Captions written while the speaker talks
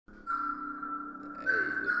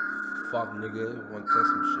fuck, nigga. Want to test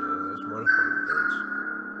some shit? Let's run for the bitch.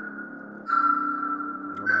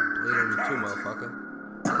 I'm gonna bleed on you too, motherfucker.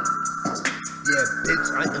 Yeah, bitch,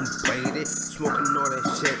 I am faded. Smoking all that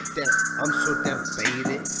shit that I'm so damn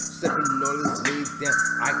faded. Sipping all this weed that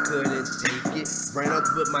I couldn't take it. Ran up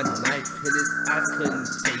with my knife, hit his ass, couldn't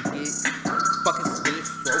take it. Fucking slit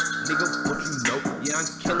his throat, nigga, what you know? Yeah, I'm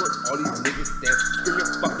killing all these niggas that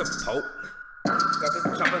screaming fuck the Pope. Got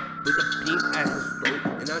the chopper with the beam at his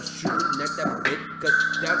throat, and I'm shooting at that bitch, cause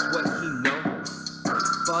that's what he know.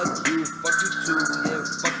 Fuck you too, yeah,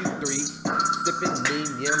 fuck you three. Sipping lean,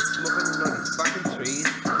 yeah, I'm smoking on these fucking trees.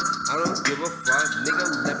 I don't give a fuck, nigga,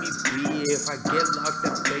 let me be. If I get locked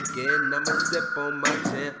up again, I'ma sip on my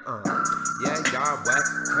gin, yeah, y'all whack,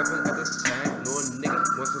 Kevin at the tag. No nigga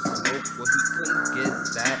wants to smoke, well he couldn't get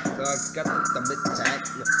that. So I got the thumb attack,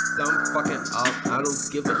 thumb fucking up. I don't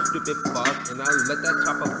give a stupid fuck, and I let that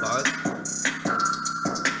chopper buzz.